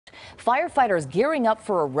Firefighters gearing up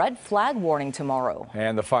for a red flag warning tomorrow.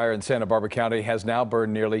 And the fire in Santa Barbara County has now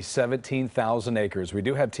burned nearly 17,000 acres. We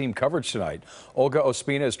do have team coverage tonight. Olga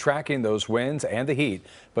Ospina is tracking those winds and the heat.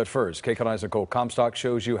 But first, KCAL's Nicole Comstock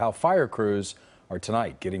shows you how fire crews are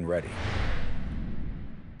tonight getting ready.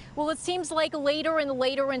 Well, it seems like later and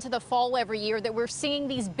later into the fall every year that we're seeing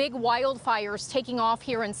these big wildfires taking off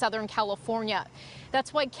here in Southern California.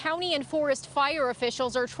 That's why county and forest fire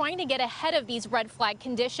officials are trying to get ahead of these red flag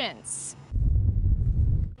conditions.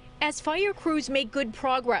 As fire crews make good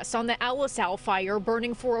progress on the Alisal fire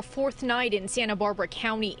burning for a fourth night in Santa Barbara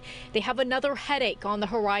County, they have another headache on the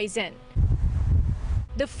horizon.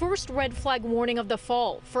 The first red flag warning of the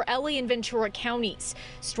fall for LA and Ventura counties.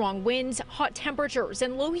 Strong winds, hot temperatures,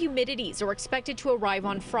 and low humidities are expected to arrive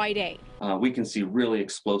on Friday. We can see really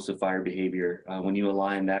explosive fire behavior when you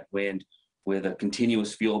align that wind with a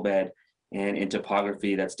continuous fuel bed and in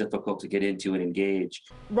topography that's difficult to get into and engage.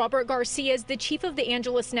 Robert Garcia is the chief of the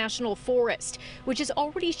Angeles National Forest, which has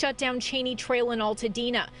already shut down Cheney Trail in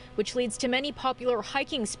Altadena, which leads to many popular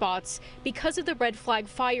hiking spots because of the red flag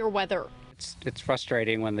fire weather. It's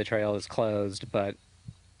frustrating when the trail is closed, but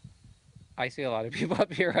I see a lot of people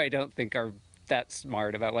up here I don't think are that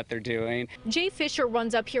smart about what they're doing. Jay Fisher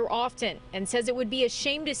runs up here often and says it would be a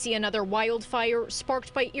shame to see another wildfire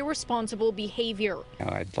sparked by irresponsible behavior.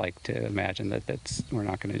 I'd like to imagine that we're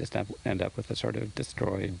not going to just end up with a sort of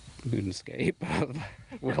destroyed moonscape of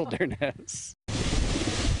wilderness.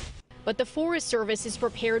 But the Forest Service is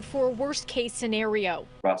prepared for a worst-case scenario.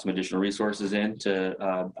 Brought some additional resources in to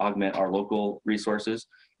augment our local resources,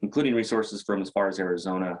 including resources from as far as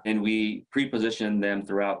Arizona. And we pre-positioned them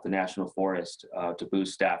throughout the National Forest to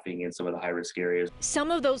boost staffing in some of the high-risk areas. Some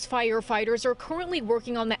of those firefighters are currently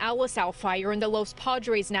working on the Alisal fire in the Los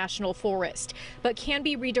Padres National Forest, but can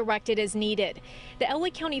be redirected as needed. The LA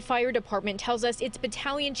County Fire Department tells us its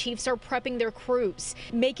battalion chiefs are prepping their crews,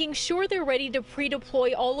 making sure they're ready to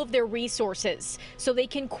pre-deploy all of their resources so they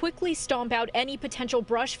can quickly stomp out any potential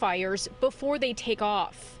brush fires before they take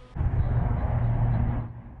off.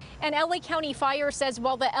 And LA County Fire says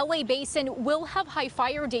while the LA Basin will have high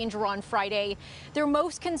fire danger on Friday, they're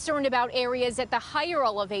most concerned about areas at the higher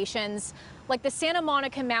elevations, like the Santa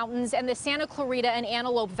Monica Mountains and the Santa Clarita and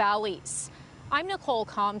Antelope Valleys. I'm Nicole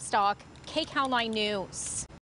Comstock, KCAL 9 News.